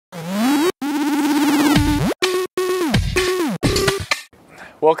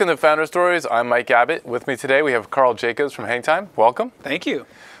Welcome to Founder Stories. I'm Mike Abbott. With me today we have Karl Jacobs from Hangtime. Welcome. Thank you.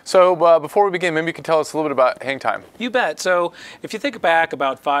 So before we begin, maybe you can tell us a little bit about Hangtime. You bet. So if you think back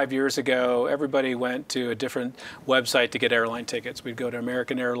about 5 years ago, everybody went to a different website to get airline tickets. We'd go to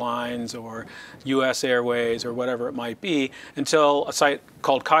American Airlines or US Airways or whatever it might be, until a site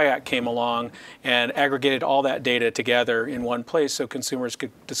called Kayak came along and aggregated all that data together in one place so consumers could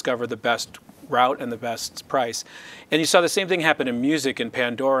discover the best route and the best price. And you saw the same thing happen in music in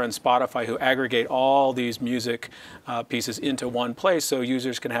Pandora and Spotify, who aggregate all these music pieces into one place so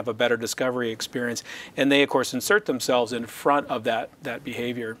users can have a better discovery experience. And they, of course, insert themselves in front of that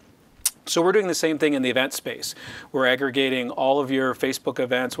behavior. So we're doing the same thing in the event space. We're aggregating all of your Facebook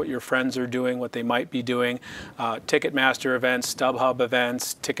events, what your friends are doing, what they might be doing, Ticketmaster events, StubHub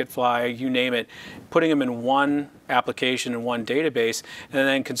events, Ticketfly, you name it, putting them in one application in one database, and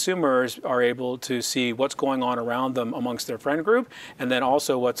then consumers are able to see what's going on around them amongst their friend group, and then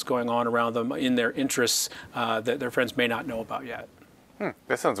also what's going on around them in their interests that their friends may not know about yet.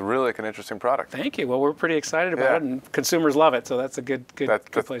 That sounds really like an interesting product. Thank you. Well, we're pretty excited about it, and consumers love it, so that's a good place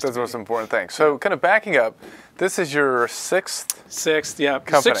to be. That's the most important thing. So kind of backing up, this is your sixth? Sixth, yeah.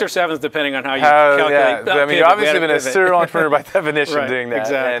 Company. 6 or 7, depending on how you calculate. Yeah. I mean, you've obviously been a serial entrepreneur by definition right, doing that.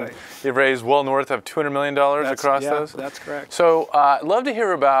 Exactly. And you've raised well north of $200 million across those. That's correct. So I'd love to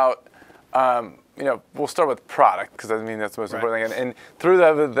hear about, we'll start with product, because I mean that's the most important thing. And through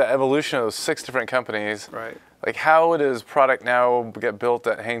the evolution of those 6 different companies, like how does product now get built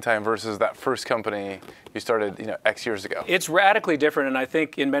at Hangtime versus that first company you started, X years ago? It's radically different, and I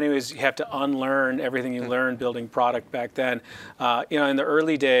think in many ways you have to unlearn everything you learned building product back then. In the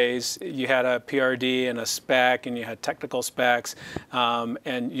early days, you had a PRD and a spec, and you had technical specs,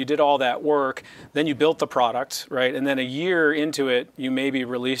 and you did all that work. Then you built the product, right? And then a year into it, you maybe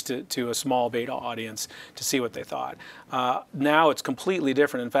released it to a small beta audience to see what they thought. Now it's completely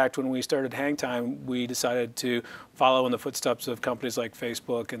different. In fact, when we started Hangtime, we decided to follow in the footsteps of companies like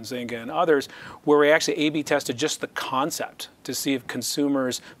Facebook and Zynga and others, where we actually A/B tested just the concept to see if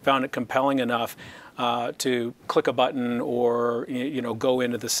consumers found it compelling enough to click a button or go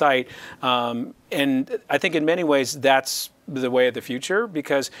into the site. And I think in many ways that's the way of the future,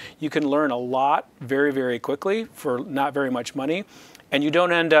 because you can learn a lot very, very quickly for not very much money, and you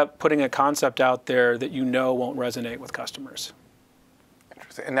don't end up putting a concept out there that won't resonate with customers.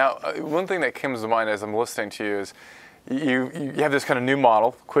 And now, one thing that comes to mind as I'm listening to you is you have this kind of new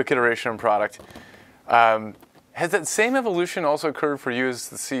model, quick iteration product. Has that same evolution also occurred for you as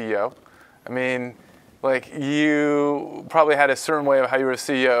the CEO? I mean, like you probably had a certain way of how you were a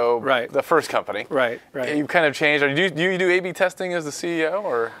CEO, the first company. Right. You kind of changed. Do you do A/B testing as the CEO,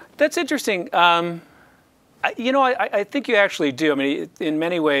 or? That's interesting. I think you actually do. I mean, in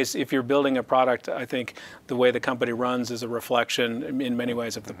many ways, if you're building a product, I think the way the company runs is a reflection in many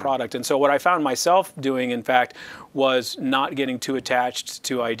ways of the product. And so what I found myself doing, in fact, was not getting too attached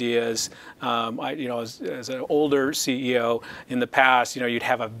to ideas. As an older CEO in the past, you'd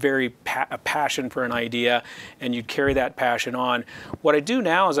have a very passion for an idea, and you'd carry that passion on. What I do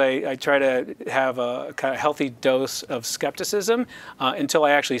now is I try to have a kind of healthy dose of skepticism until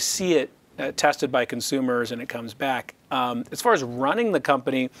I actually see it tested by consumers and it comes back. As far as running the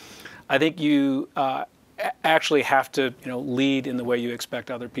company, I think you actually have to lead in the way you expect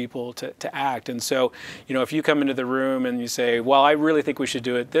other people to act. And so if you come into the room and you say, well, I really think we should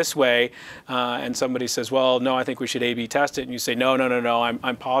do it this way, and somebody says, well, no, I think we should A/B test it, and you say, no,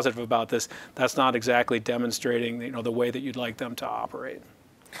 I'm positive about this, that's not exactly demonstrating the way that you'd like them to operate.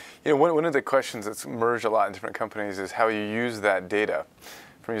 One of the questions that's emerged a lot in different companies is how you use that data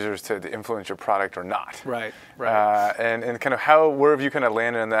from users to influence your product or not. Right. And kind of where have you kind of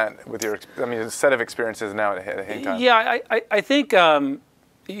landed on that with your, set of experiences now at Hangtime? Yeah, I think, a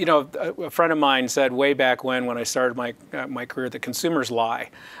friend of mine said way back when I started my career that consumers lie.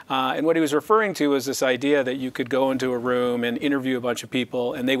 And what he was referring to was this idea that you could go into a room and interview a bunch of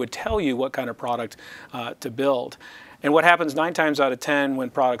people and they would tell you what kind of product to build. And what happens 9 times out of 10 when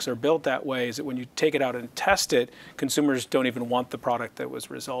products are built that way is that when you take it out and test it, consumers don't even want the product that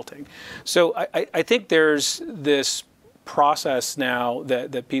was resulting. So I think there's this process now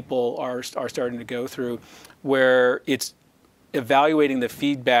that people are starting to go through where it's evaluating the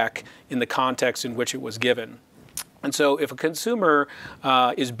feedback in the context in which it was given. And so if a consumer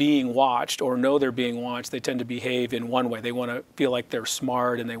is being watched or know they're being watched, they tend to behave in one way. They want to feel like they're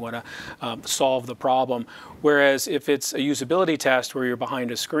smart and they want to solve the problem. Whereas if it's a usability test where you're behind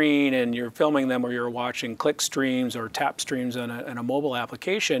a screen and you're filming them or you're watching click streams or tap streams in a mobile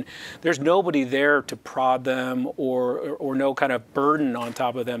application, there's nobody there to prod them or no kind of burden on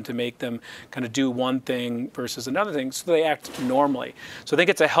top of them to make them kind of do one thing versus another thing, so they act normally. So I think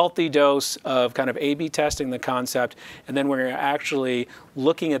it's a healthy dose of kind of A/B testing the concept, and then we're actually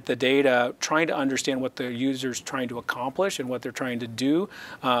looking at the data, trying to understand what the user's trying to accomplish and what they're trying to do,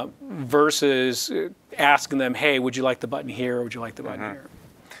 versus asking them, hey, would you like the button here or would you like the button here?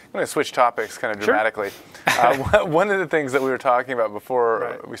 I'm going to switch topics kind of dramatically. One of the things that we were talking about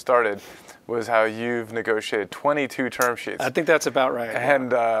before we started was how you've negotiated 22 term sheets. I think that's about right.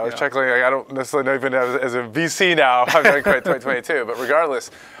 And I was checking, like, I don't necessarily know even as a VC now, I'm not quite 22, but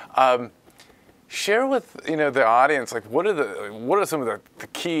regardless, share with the audience, like, what are some of the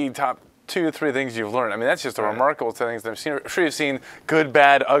key top 2 or 3 things you've learned? I mean, that's just a remarkable things that I'm sure you've seen good,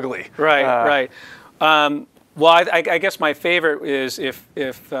 bad, ugly. Right. Well, I guess my favorite is if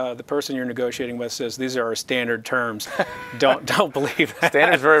the person you're negotiating with says these are our standard terms, don't believe that.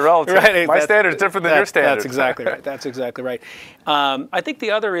 Standard's very relative. Right, my standard is different than your standard. That's exactly right. That's exactly right. I think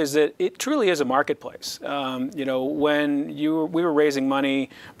the other is that it truly is a marketplace. When we were raising money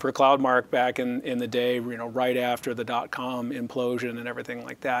for CloudMark back in the day, right after the .com implosion and everything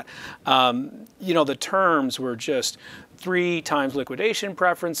like that, the terms were just 3 times liquidation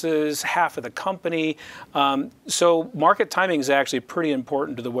preferences, half of the company. So market timing is actually pretty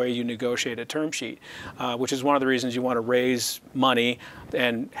important to the way you negotiate a term sheet, which is one of the reasons you want to raise money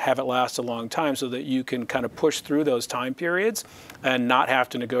and have it last a long time so that you can kind of push through those time periods and not have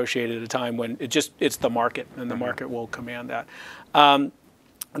to negotiate at a time when it's the market and the market will command that.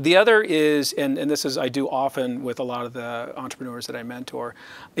 The other is, and this is I do often with a lot of the entrepreneurs that I mentor,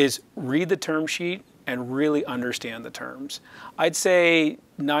 is read the term sheet and really understand the terms. I'd say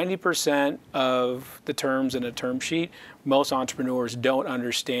 90% of the terms in a term sheet, most entrepreneurs don't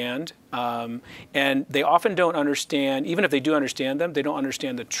understand. And they often don't understand, even if they do understand them, they don't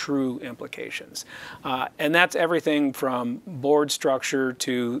understand the true implications. And that's everything from board structure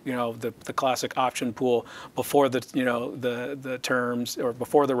to the classic option pool before the terms or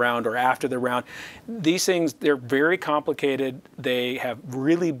before the round or after the round. These things, they're very complicated. They have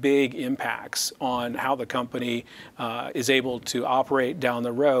really big impacts on how the company is able to operate down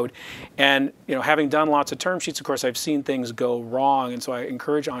the road. And having done lots of term sheets, of course, I've seen things go wrong, and so I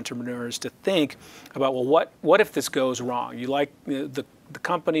encourage entrepreneurs to think about, well, what if this goes wrong? You like the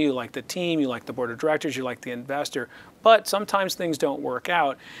company, you like the team, you like the board of directors, you like the investor, but sometimes things don't work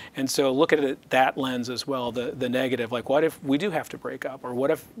out, and so look at it that lens as well, the negative, like what if we do have to break up, or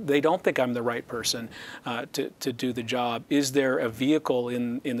what if they don't think I'm the right person to do the job? Is there a vehicle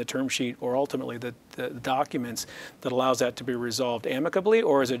in the term sheet or ultimately the documents that allows that to be resolved amicably,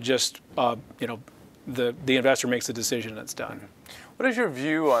 or is it just the investor makes a decision and it's done? What is your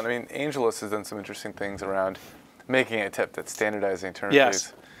view on, AngelList has done some interesting things around making a tip that's standardizing term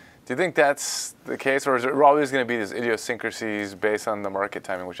sheets. Do you think that's the case, or is there always going to be these idiosyncrasies based on the market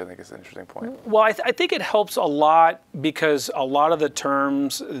timing, which I think is an interesting point? Well, I think it helps a lot because a lot of the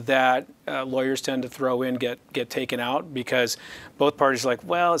terms that lawyers tend to throw in get taken out because both parties are like,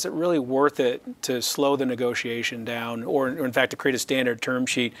 well, is it really worth it to slow the negotiation down, or in fact to create a standard term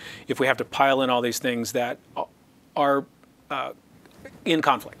sheet if we have to pile in all these things that are in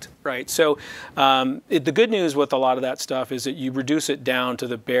conflict, right? So the good news with a lot of that stuff is that you reduce it down to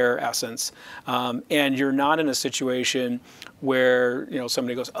the bare essence, and you're not in a situation where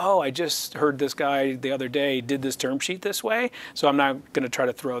somebody goes, oh, I just heard this guy the other day did this term sheet this way, so I'm not going to try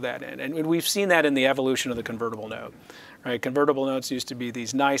to throw that in. And we've seen that in the evolution of the convertible note. Right, convertible notes used to be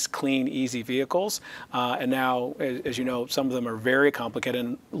these nice, clean, easy vehicles, and now, as you know, some of them are very complicated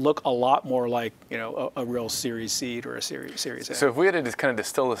and look a lot more like a real Series C or a Series A. So if we had to just kind of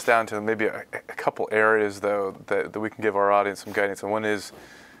distill this down to maybe a couple areas, though, that we can give our audience some guidance on. One is,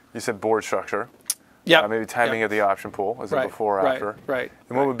 you said board structure. Yeah. Maybe timing of the option pool. Is it before or after? Right.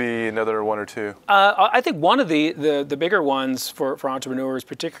 And what would be another 1 or 2? I think one of the bigger ones for entrepreneurs,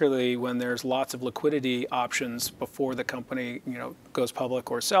 particularly when there's lots of liquidity options before the company goes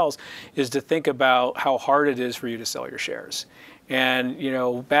public or sells, is to think about how hard it is for you to sell your shares.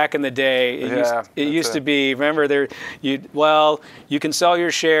 And back in the day, it used to be, remember, you can sell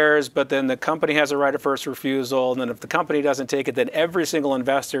your shares, but then the company has a right of first refusal, and then if the company doesn't take it, then every single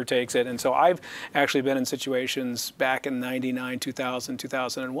investor takes it. And so I've actually been in situations back in 99, 2000,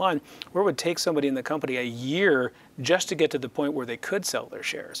 2001, where it would take somebody in the company a year just to get to the point where they could sell their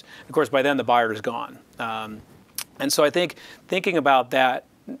shares. Of course, by then the buyer is gone. And so I think thinking about that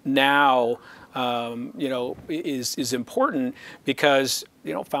now, is important because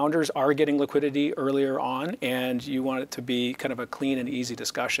founders are getting liquidity earlier on, and you want it to be kind of a clean and easy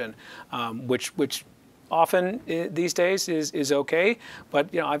discussion, which often these days is okay.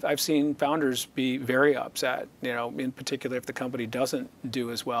 But I've seen founders be very upset, in particular if the company doesn't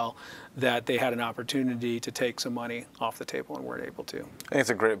do as well, that they had an opportunity to take some money off the table and weren't able to. I think it's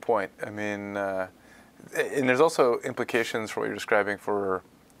a great point. I mean, and there's also implications for what you're describing for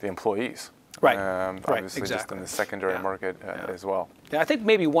the employees. Right. Obviously, exactly. just in the secondary market as well. Yeah, I think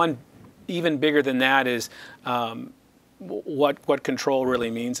maybe one even bigger than that is what control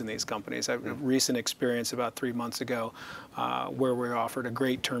really means in these companies. I have a recent experience about 3 months ago where we were offered a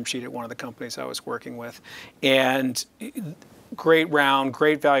great term sheet at one of the companies I was working with, and great round,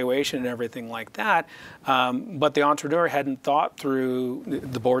 great valuation and everything like that, but the entrepreneur hadn't thought through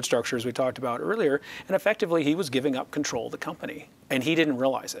the board structures we talked about earlier, and effectively he was giving up control of the company, and he didn't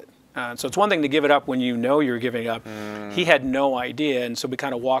realize it. So it's one thing to give it up when you know you're giving up. He had no idea, and so we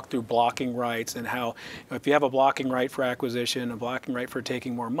kind of walked through blocking rights and how if you have a blocking right for acquisition, a blocking right for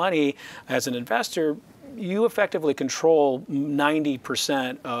taking more money as an investor, you effectively control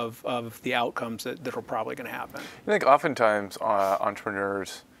 90% of the outcomes that are probably going to happen. I think oftentimes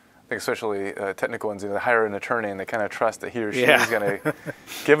entrepreneurs, I think especially technical ones, they hire an attorney and they kind of trust that he or she is going to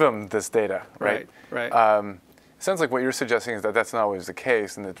give them this data, right? Right. It sounds like what you're suggesting is that that's not always the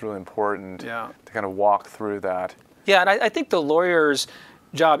case, and it's really important to kind of walk through that. Yeah, and I think the lawyer's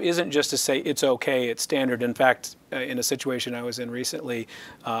job isn't just to say it's okay, it's standard. In fact, in a situation I was in recently,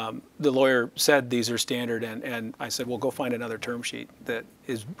 the lawyer said these are standard, and I said, well, go find another term sheet that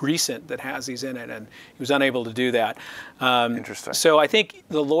is recent that has these in it, and he was unable to do that. Interesting. So I think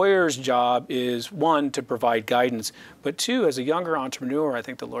the lawyer's job is, one, to provide guidance, but two, as a younger entrepreneur, I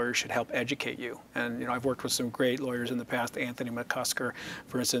think the lawyer should help educate you. And I've worked with some great lawyers in the past, Anthony McCusker,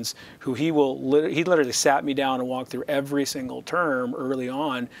 for instance, who he literally sat me down and walked through every single term early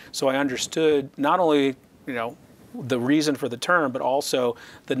on, so I understood not only the reason for the term, but also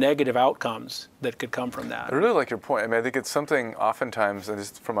the negative outcomes that could come from that. I really like your point. I mean, I think it's something oftentimes, and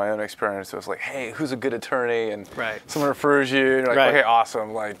just from my own experience, it was like, hey, who's a good attorney? And someone refers you, and you're like, okay,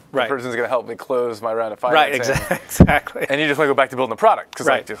 awesome. Like, the person's going to help me close my round of financing. Right, exactly. And you just want to go back to building the product. Because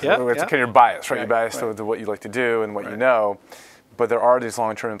it's kind of your bias, right? You're biased to what you like to do and what you know. But there are these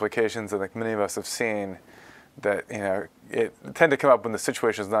long-term implications that like many of us have seen that it tend to come up when the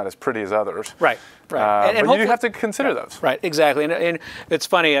situation is not as pretty as others. Right. And but you have to consider those. Right, exactly. And it's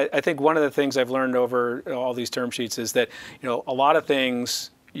funny, I think one of the things I've learned over all these term sheets is that a lot of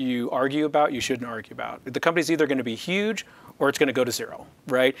things you argue about, you shouldn't argue about. The company's either going to be huge or it's going to go to zero,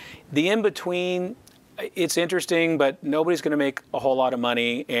 right? The in-between, it's interesting, but nobody's going to make a whole lot of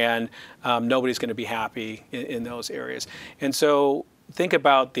money, and nobody's going to be happy in those areas. And so think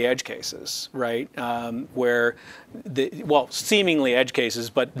about the edge cases, right? Where, seemingly edge cases,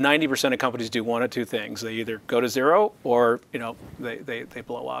 but 90% of companies do one of two things. They either go to zero or, they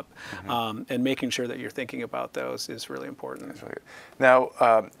blow up. And making sure that you're thinking about those is really important. That's really good.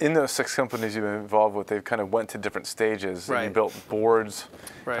 Now, in those 6 companies you've been involved with, they've kind of went to different stages. And you built boards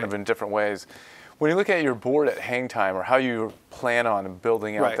kind of in different ways. When you look at your board at Hangtime, or how you plan on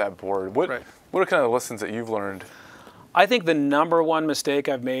building out that board, what are kind of the lessons that you've learned? I think the number one mistake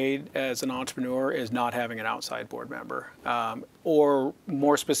I've made as an entrepreneur is not having an outside board member, or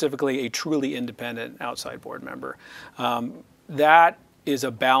more specifically, a truly independent outside board member. That is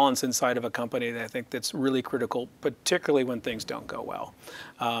a balance inside of a company that I think that's really critical, particularly when things don't go well.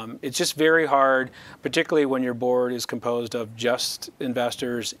 It's just very hard, particularly when your board is composed of just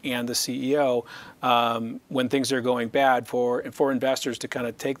investors and the CEO, when things are going bad, for investors to kind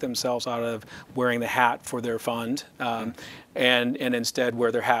of take themselves out of wearing the hat for their fund and instead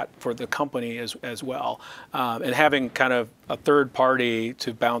wear their hat for the company as well. And having kind of a third party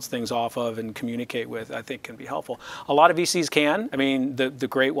to bounce things off of and communicate with, I think, can be helpful. A lot of VCs can. I mean, the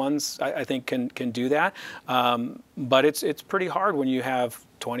great ones, I think, can do that. But it's pretty hard when you have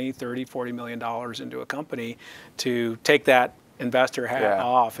 $20, $30, $40 million into a company to take that investor hat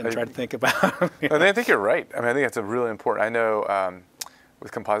off and try to think about. I think you're right. I mean, I think that's a really important. I know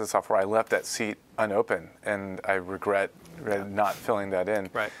with composite software, I left that seat unopened, and I regret not filling that in.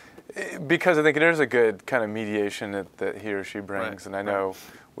 Right. Because I think there's a good kind of mediation that he or she brings, and I know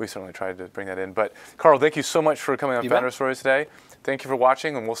we certainly tried to bring that in. But Karl, thank you so much for coming on Founder Stories today. Thank you for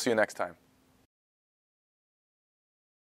watching, and we'll see you next time.